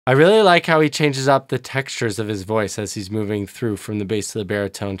I really like how he changes up the textures of his voice as he's moving through from the bass to the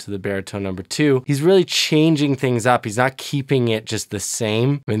baritone to the baritone number 2. He's really changing things up. He's not keeping it just the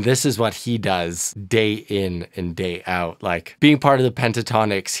same. I mean, this is what he does day in and day out. Like being part of the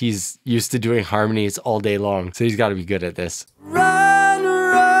pentatonics, he's used to doing harmonies all day long. So he's got to be good at this. Run,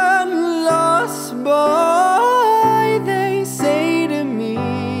 run, lost boy, they say to me.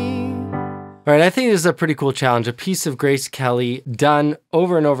 All right, I think this is a pretty cool challenge. A piece of Grace Kelly done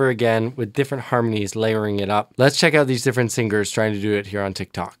over and over again with different harmonies, layering it up. Let's check out these different singers trying to do it here on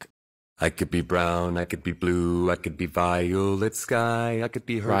TikTok. I could be brown, I could be blue, I could be violet sky, I could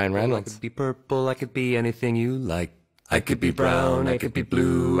be hurtful, Ryan Reynolds. I could be purple, I could be anything you like. I could be brown, I could be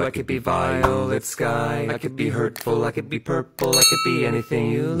blue, I could be violet sky, I could be hurtful, I could be purple, I could be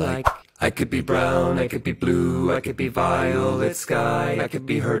anything you like. I could be brown, I could be blue, I could be violet sky, I could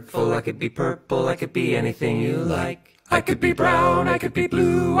be hurtful, I could be purple, I could be anything you like. I could be brown, I could be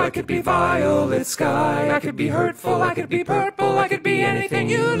blue, I could be violet sky, I could be hurtful, I could be purple, I could be anything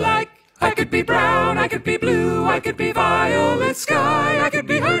you like. I could be brown, I could be blue, I could be violet sky, I could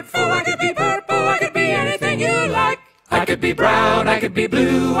be hurtful, I could be purple, I could be anything you like. I could be brown, I could be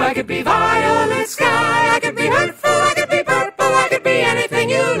blue, I could be violet sky, I could be hurtful, I could be purple, I could be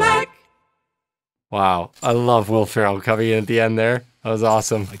anything you like. Wow, I love Will Ferrell coming in at the end there. That was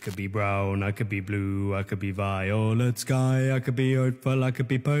awesome. I could be brown, I could be blue, I could be violet sky, I could be hurtful, I could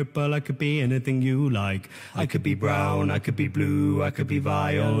be purple, I could be anything you like. I could be brown, I could be blue, I could be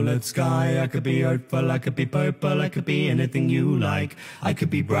violet sky, I could be hurtful, I could be purple, I could be anything you like. I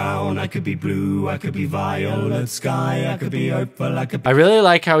could be brown, I could be blue, I could be violet sky, I could be hurtful, I could be... I really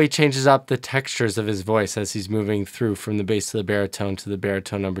like how he changes up the textures of his voice as he's moving through from the bass to the baritone to the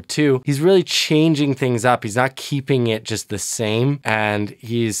baritone number 2. He's really changing things up. He's not keeping it just the same. And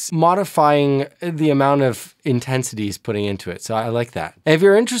he's modifying the amount of intensity he's putting into it. So I like that. And if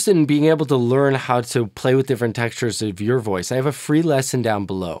you're interested in being able to learn how to play with different textures of your voice, I have a free lesson down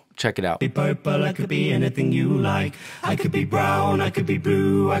below. Check it out. Be purple, I could be anything you like. I could be brown, I could be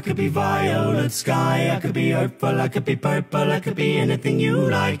blue, I could be violet sky, I could be hurtful, I could be purple, I could be anything you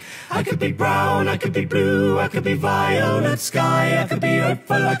like. I could be brown, I could be blue, I could be violet sky, I could be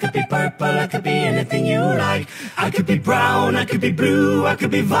hurtful, I could be purple, I could be anything you like. I could be brown, I could be blue, I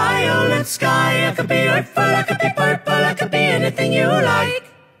could be violet sky, I could be hurtful, I could be purple, I could be anything you like.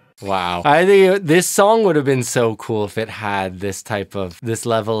 Wow. I think this song would have been so cool if it had this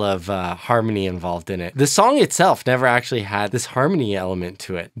level of harmony involved in it. The song itself never actually had this harmony element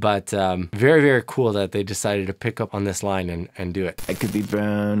to it, but very, very cool that they decided to pick up on this line and do it. I could be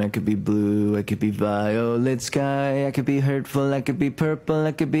brown, I could be blue, I could be violet sky, I could be hurtful, I could be purple,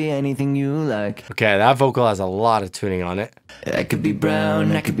 I could be anything you like. Okay, that vocal has a lot of tuning on it. I could be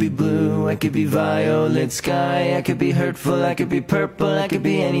brown, I could be blue, I could be violet sky, I could be hurtful, I could be purple, I could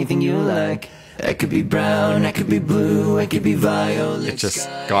be anything you like. I could be brown, I could be blue, I could be violet. It just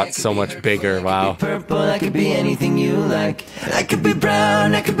got so much bigger. Wow. Purple, I could be anything you like. I could be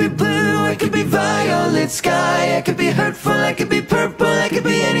brown, I could be blue, I could be violet sky, I could be hurtful, I could be purple, I could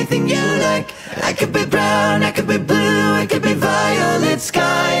be anything you like. I could be brown, I could be blue, I could be violet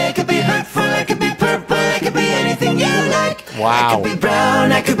sky, I could be hurtful, I could be purple, I could be anything you like. Wow. I could be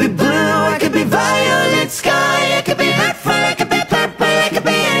brown, I could be blue, I could be violet sky, I could be hurtful, I could be purple, I could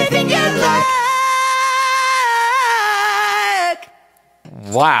be anything you like.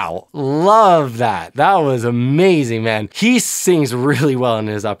 Wow, love that. That was amazing, man. He sings really well in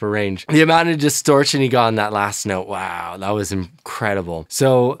his upper range. The amount of distortion he got on that last note, wow, that was incredible.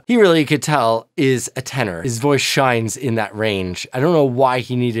 So he really, you could tell, is a tenor. His voice shines in that range. I don't know why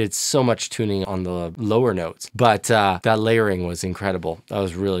he needed so much tuning on the lower notes, but that layering was incredible. That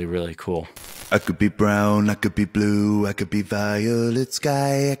was really, really cool. I could be brown, I could be blue, I could be violet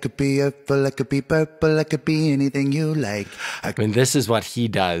sky, I could be hurtful, I could be purple, I could be anything you like. I mean, this is what he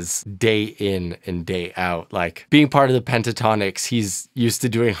does day in and day out. Like being part of the pentatonics, he's used to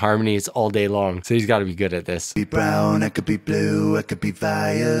doing harmonies all day long. So he's got to be good at this. Be brown, I could be blue, I could be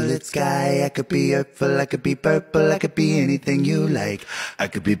violet sky, I could be hurtful, I could be purple, I could be anything you like. I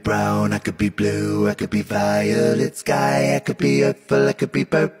could be brown, I could be blue, I could be violet sky, I could be hurtful, I could be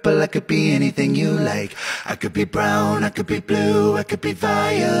purple, I could be anything you like. I could be brown, I could be blue, I could be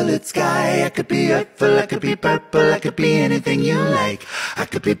violet sky, I could be hurtful, I could be purple, I could be anything you like. I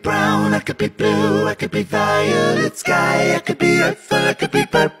could be brown, I could be blue, I could be violet sky, I could be hurtful, I could be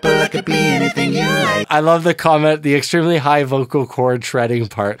purple, I could be anything you like. I love the comment, the extremely high vocal cord shredding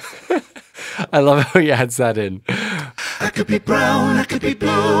part. I love how he adds that in. I could be brown, I could be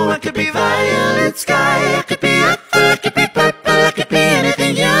blue, I could be violet sky, I could be hurtful, I could be purple, I could be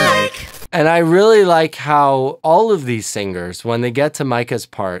anything you like. And I really like how all of these singers, when they get to Micah,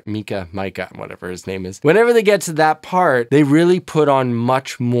 whatever his name is, whenever they get to that part, they really put on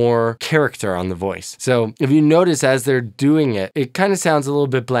much more character on the voice. So if you notice as they're doing it, it kind of sounds a little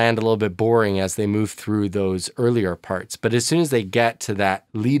bit bland, a little bit boring as they move through those earlier parts. But as soon as they get to that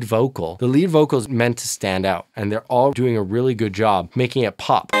lead vocal, the lead vocal is meant to stand out, and they're all doing a really good job making it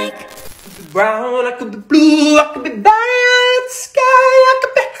pop. Brown, I could be blue, I could be violet sky, I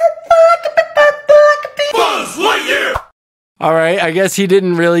could be purple, I could be purple, I could be Buzz Lightyear! All right, I guess he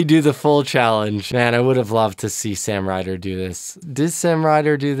didn't really do the full challenge. Man, I would have loved to see Sam Ryder do this. Did Sam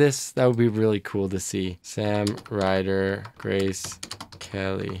Ryder do this? That would be really cool to see. Sam Ryder, Grace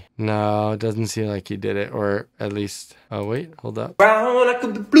Kelly. No, it doesn't seem like he did it, or at least, oh wait, hold up. Brown, I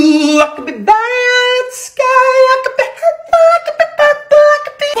could be blue, I could be violet sky, I could be purple, I could be purple, I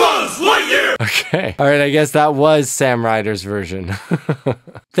could be Buzz Lightyear! Okay. All right, I guess that was Sam Ryder's version.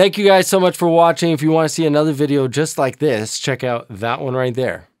 Thank you guys so much for watching. If you want to see another video just like this, check out that one right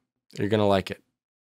there. You're going to like it.